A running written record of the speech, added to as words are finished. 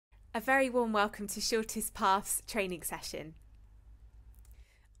A very warm welcome to Shortest Paths training session.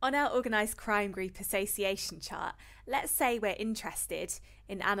 On our Organised Crime Group Association chart, let's say we're interested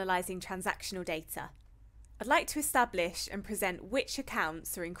in analysing transactional data. I'd like to establish and present which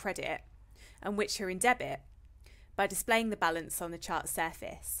accounts are in credit and which are in debit by displaying the balance on the chart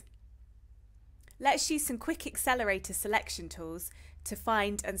surface. Let's use some quick accelerator selection tools to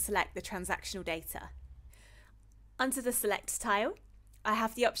find and select the transactional data. Under the Select tile, I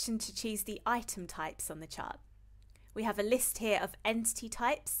have the option to choose the item types on the chart. We have a list here of entity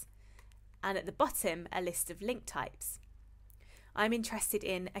types and at the bottom a list of link types. I'm interested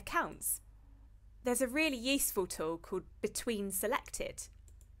in accounts. There's a really useful tool called Between Selected.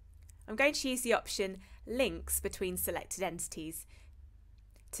 I'm going to use the option Links between selected entities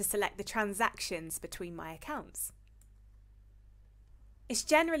to select the transactions between my accounts. It's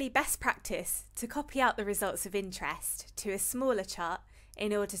generally best practice to copy out the results of interest to a smaller chart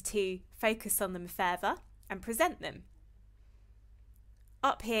in order to focus on them further and present them.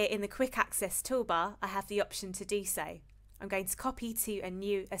 Up here in the Quick Access toolbar, I have the option to do so. I'm going to copy to a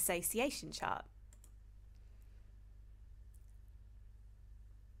new association chart.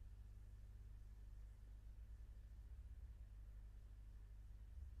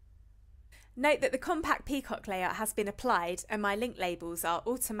 Note that the compact peacock layout has been applied and my link labels are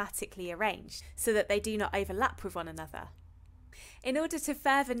automatically arranged so that they do not overlap with one another. In order to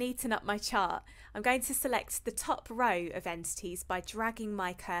further neaten up my chart, I'm going to select the top row of entities by dragging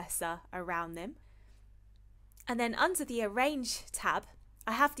my cursor around them. And then under the Arrange tab,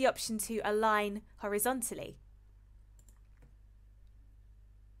 I have the option to align horizontally.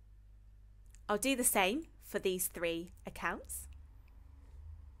 I'll do the same for these three accounts.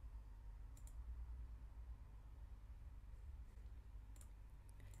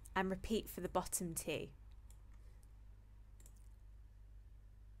 And repeat for the bottom two.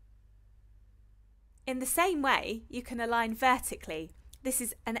 In the same way, you can align vertically. This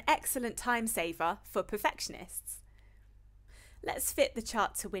is an excellent time saver for perfectionists. Let's fit the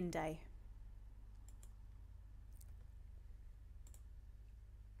chart to window.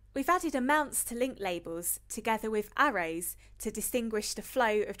 We've added amounts to link labels together with arrows to distinguish the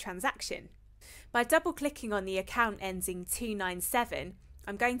flow of transaction. By double-clicking on the account ending 297,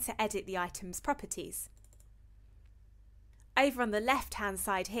 I'm going to edit the item's properties. Over on the left-hand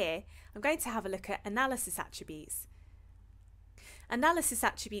side here, I'm going to have a look at analysis attributes. Analysis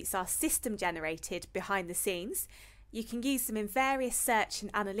attributes are system generated behind the scenes. You can use them in various search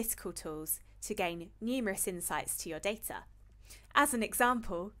and analytical tools to gain numerous insights to your data. As an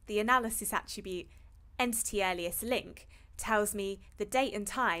example, the analysis attribute entity earliest link tells me the date and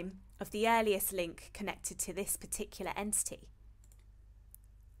time of the earliest link connected to this particular entity.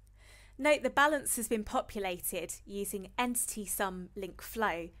 Note the balance has been populated using entity sum link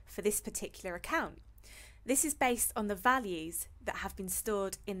flow for this particular account. This is based on the values that have been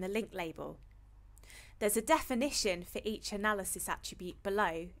stored in the link label. There's a definition for each analysis attribute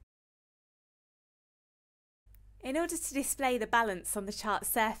below. In order to display the balance on the chart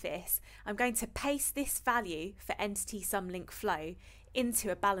surface, I'm going to paste this value for entity sum link flow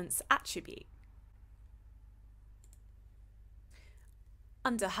into a balance attribute.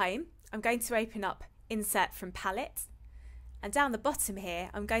 Under Home, I'm going to open up Insert from Palette, and down the bottom here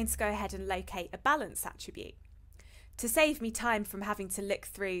I'm going to go ahead and locate a balance attribute. To save me time from having to look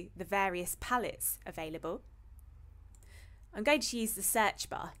through the various palettes available, I'm going to use the search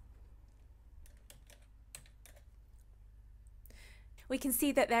bar. We can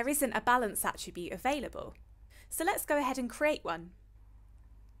see that there isn't a balance attribute available, so let's go ahead and create one.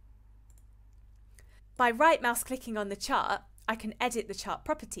 By right mouse clicking on the chart, I can edit the chart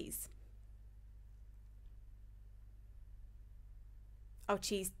properties. I'll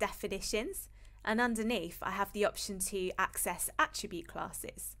choose Definitions, and underneath I have the option to access attribute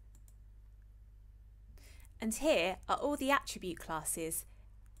classes. And here are all the attribute classes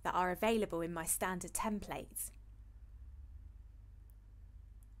that are available in my standard template.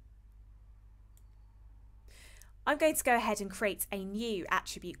 I'm going to go ahead and create a new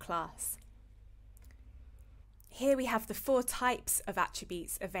attribute class. Here we have the 4 types of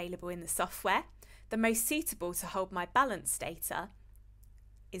attributes available in the software. The most suitable to hold my balance data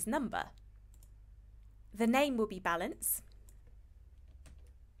is number. The name will be balance.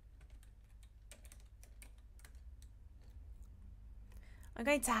 I'm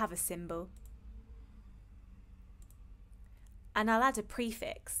going to have a symbol. And I'll add a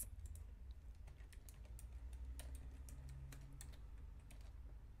prefix.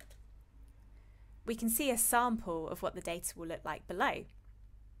 We can see a sample of what the data will look like below.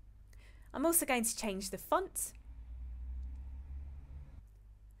 I'm also going to change the font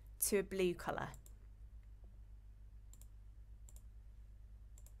to a blue colour.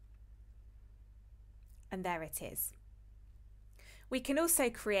 And there it is. We can also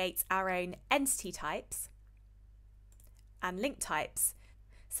create our own entity types and link types,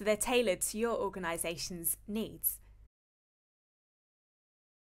 so they're tailored to your organisation's needs.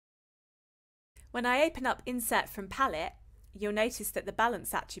 When I open up Insert from Palette, you'll notice that the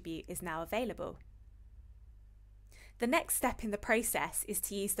balance attribute is now available. The next step in the process is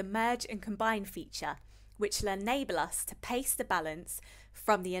to use the Merge and Combine feature, which will enable us to paste the balance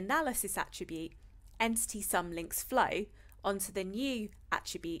from the Analysis attribute Entity Sum Links Flow onto the new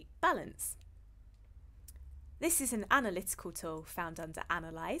attribute Balance. This is an analytical tool found under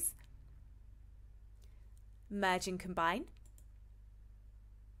Analyze, Merge and Combine,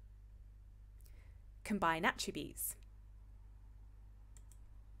 Combine Attributes.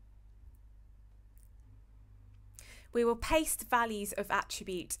 We will paste values of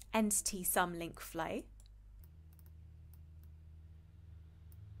attribute Entity Sum Link Flow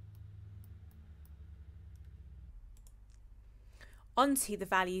onto the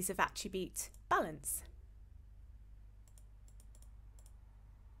values of attribute Balance.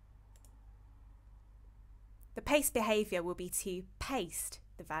 The paste behaviour will be to paste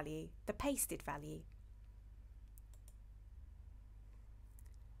the value, the pasted value.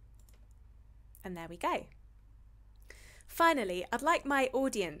 And there we go. Finally, I'd like my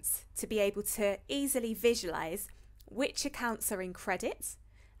audience to be able to easily visualise which accounts are in credit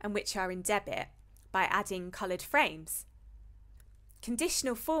and which are in debit by adding coloured frames.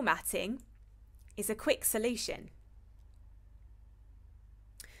 Conditional formatting is a quick solution.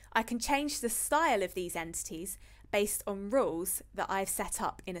 I can change the style of these entities based on rules that I've set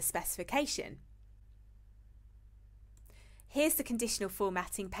up in a specification. Here's the conditional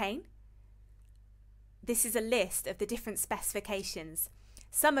formatting pane. This is a list of the different specifications,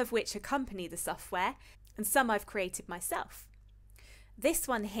 some of which accompany the software and some I've created myself. This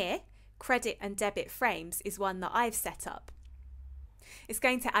one here, credit and debit frames, is one that I've set up. It's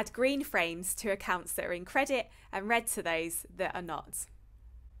going to add green frames to accounts that are in credit and red to those that are not.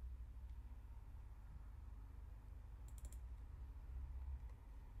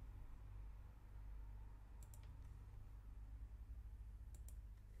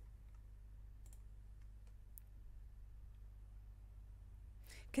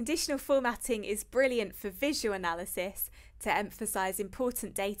 Conditional formatting is brilliant for visual analysis to emphasise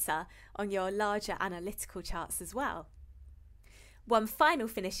important data on your larger analytical charts as well. One final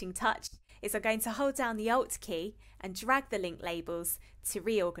finishing touch is I'm going to hold down the Alt key and drag the link labels to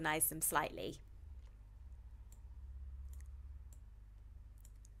reorganise them slightly.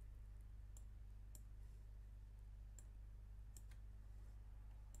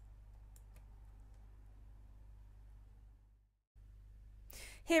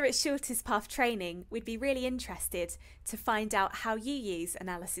 Here at Shortest Path Training, we'd be really interested to find out how you use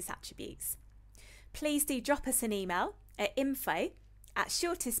analysis attributes. Please do drop us an email at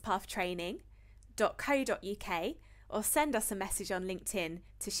info@shortestpathtraining.co.uk or send us a message on LinkedIn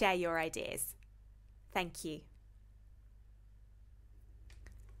to share your ideas. Thank you.